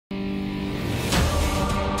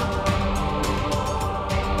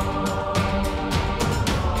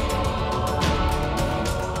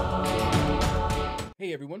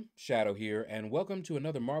Hey everyone, Shaedow here, and welcome to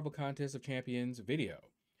another Marvel Contest of Champions video.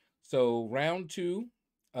 So round 2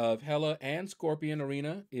 of Hela and Scorpion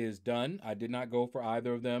Arena is done. I did not go for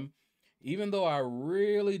either of them. Even though I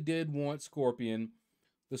really did want Scorpion,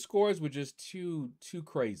 the scores were just too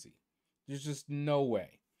crazy. There's just no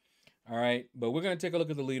way. All right, but we're going to take a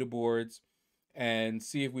look at the leaderboards and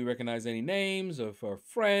see if we recognize any names of our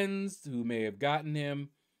friends who may have gotten him.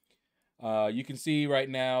 You can see right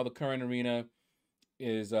now the current arena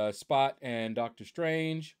is Spot and Doctor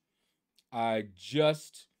Strange. I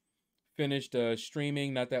just finished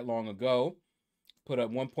streaming not that long ago. Put up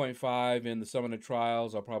 1.5 in the Summoner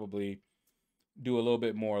Trials. I'll probably do a little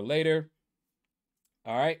bit more later.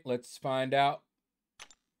 All right, let's find out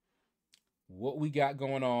what we got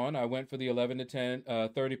going on. I went for the 11 to 10,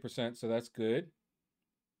 30%, so that's good.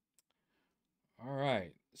 All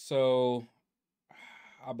right, so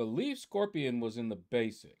I believe Scorpion was in the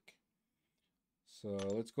basic. So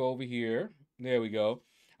let's go over here. There we go.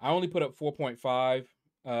 I only put up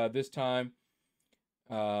 4.5 this time.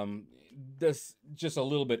 This just a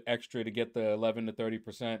little bit extra to get the 11 to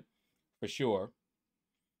 30% for sure.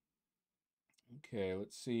 Okay,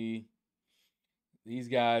 let's see. These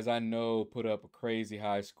guys I know put up a crazy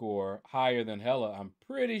high score, higher than Hela, I'm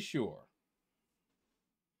pretty sure.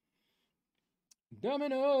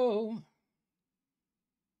 Domino.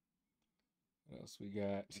 What else we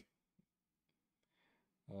got?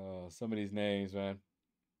 Some of these names, man,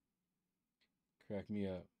 crack me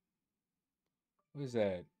up. What is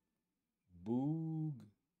that? Boogerman?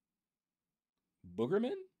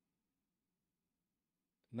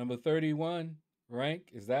 Number 31 rank.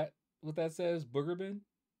 Is that what that says? Boogerman?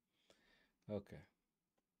 Okay.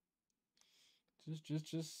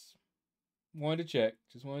 Just wanted to check.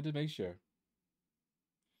 Just wanted to make sure.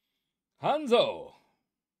 Hanzo.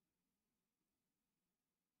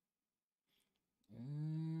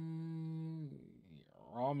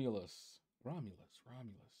 Romulus. What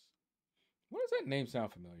does that name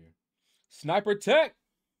sound familiar? Sniper Tech.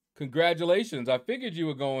 Congratulations. I figured you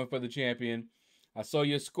were going for the champion. I saw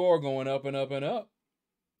your score going up and up and up.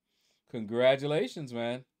 Congratulations,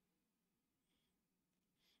 man.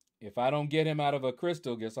 If I don't get him out of a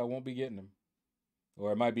crystal, guess I won't be getting him.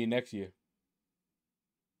 Or it might be next year.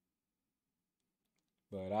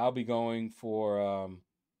 But I'll be going for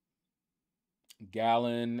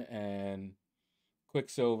Gallon and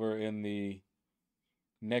Quicksilver in the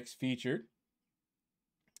next featured.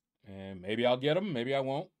 And maybe I'll get them. Maybe I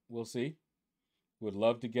won't. We'll see. Would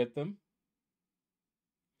love to get them.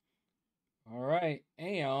 All right.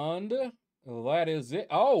 And that is it.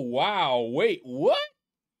 Oh, wow. Wait, what?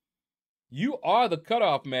 You are the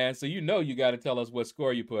cutoff man, so you know you got to tell us what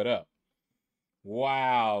score you put up.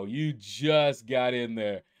 Wow. You just got in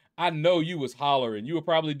there. I know you was hollering. You were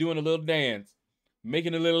probably doing a little dance,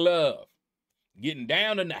 making a little love, getting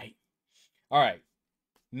down tonight. All right.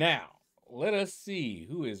 Now, let us see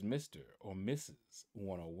who is Mr. or Mrs.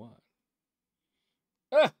 101.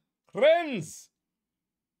 Friends!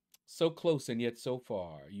 So close and yet so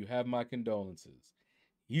far. You have my condolences.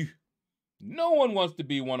 No one wants to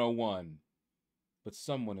be 101, but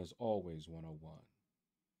someone is always 101.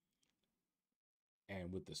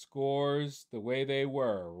 And with the scores the way they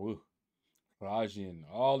were, Rajin,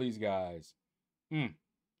 all these guys, no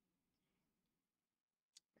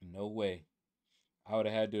way. I would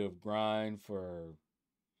have had to have grind for,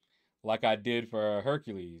 like I did for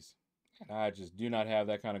Hercules. And I just do not have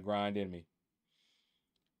that kind of grind in me.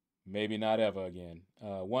 Maybe not ever again.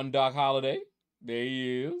 One Doc Holliday. There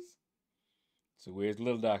he is. So where's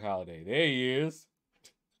little Doc Holliday? There he is.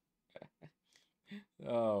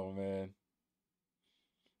 Oh, man.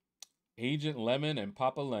 Agent Lemon and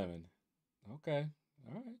Papa Lemon. Okay.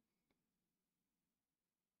 All right.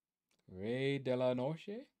 Ray de la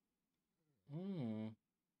Noche.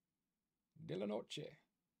 De la Noche.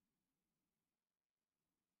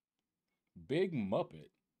 Big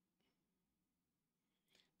Muppet.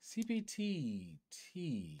 CPT.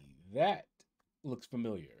 That looks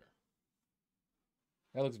familiar.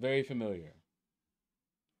 That looks very familiar.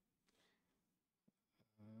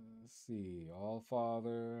 Let's see.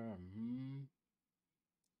 Allfather.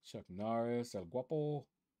 Chuck Norris. El Guapo.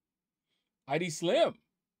 ID Slim.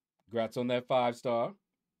 Congrats on that 5-star.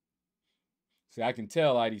 See, I can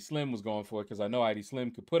tell ID Slim was going for it because I know ID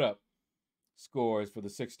Slim could put up scores for the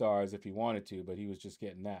 6 stars if he wanted to, but he was just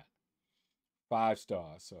getting that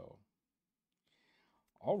 5-star. So,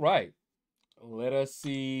 all right, let us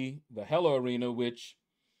see the Hela Arena, which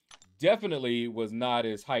definitely was not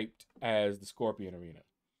as hyped as the Scorpion Arena.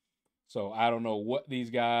 So I don't know what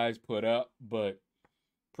these guys put up, but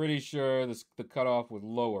pretty sure the cutoff was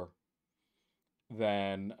lower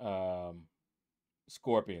than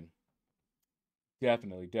Scorpion.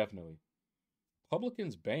 Definitely, definitely.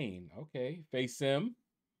 Publican's Bane. Okay. Face Sim.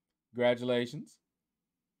 Congratulations.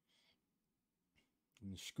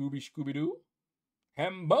 Scooby Doo.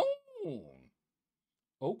 Hambone.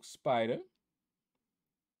 Oak Spider.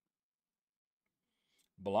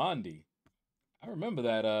 Blondie. I remember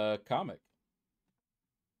that comic.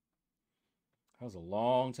 That was a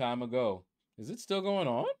long time ago. Is it still going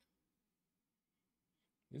on?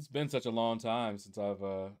 It's been such a long time since I've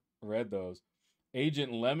read those.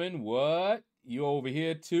 Agent Lemon, what? You over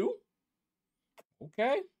here too?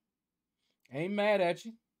 Okay. Ain't mad at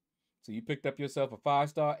you. So you picked up yourself a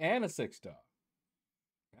 5-star and a 6-star.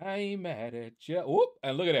 I ain't mad at you. Whoop!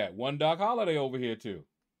 And look at that. One Doc Holiday over here too.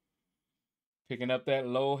 Picking up that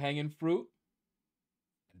low-hanging fruit.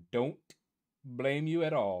 Don't blame you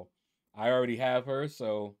at all. I already have her,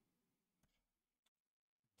 so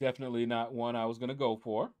definitely not one I was going to go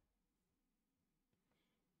for.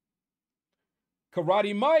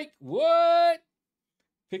 Karate Mike, what?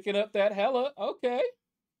 Picking up that Hela. Okay.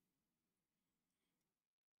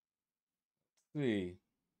 Let's see.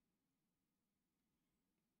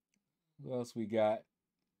 Who else we got?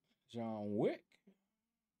 John Wick.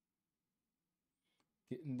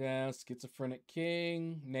 Getting down, Schizophrenic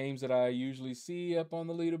King. Names that I usually see up on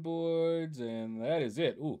the leaderboards, and that is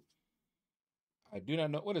it. Ooh. I do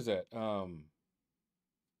not know. What is that?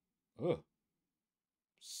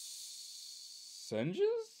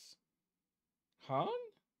 Senges? Han?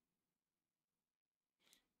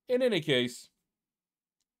 In any case,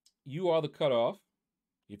 you are the cutoff.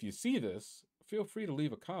 If you see this, feel free to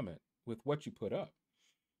leave a comment with what you put up.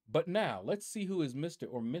 But now, let's see who is Mr.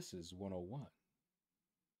 or Mrs. 101.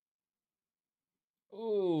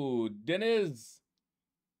 Oh, Deniz.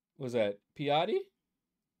 Was that Piatti?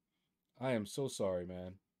 I am so sorry,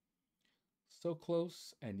 man. So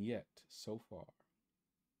close and yet so far.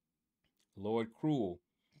 Lord Cruel.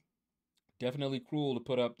 Definitely cruel to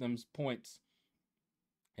put up them points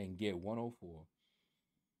and get 104.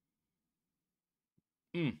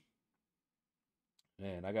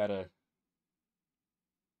 Man, I gotta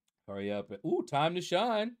hurry up. Ooh, time to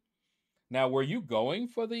shine. Now, were you going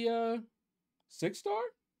for the 6-star?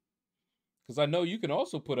 Because I know you can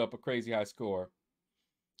also put up a crazy high score.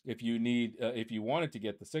 If you wanted to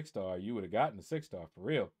get the 6-star, you would have gotten the 6-star for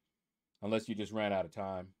real. Unless you just ran out of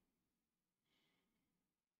time.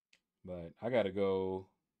 But I gotta go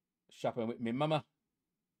shopping with me mama.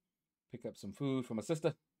 Pick up some food for my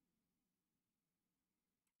sister.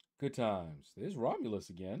 Good times. There's Romulus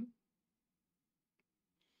again.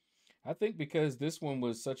 I think because this one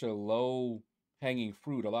was such a low hanging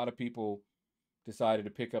fruit, a lot of people decided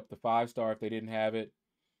to pick up the 5-star if they didn't have it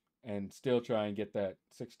and still try and get that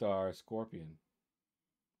 6-star Scorpion.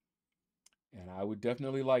 And I would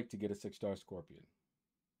definitely like to get a 6-star Scorpion.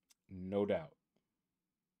 No doubt.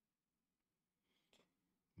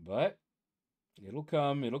 But it'll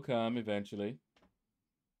come eventually.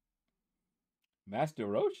 Master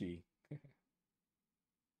Roshi.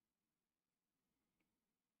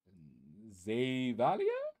 Zavalia?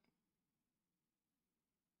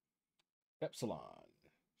 Epsilon.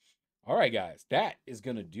 All right, guys, that is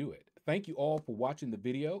going to do it. Thank you all for watching the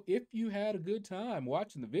video. If you had a good time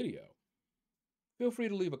watching the video, feel free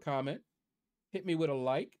to leave a comment. Hit me with a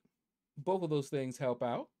like. Both of those things help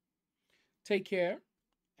out. Take care,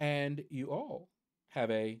 and you all have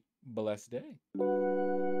a blessed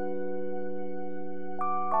day.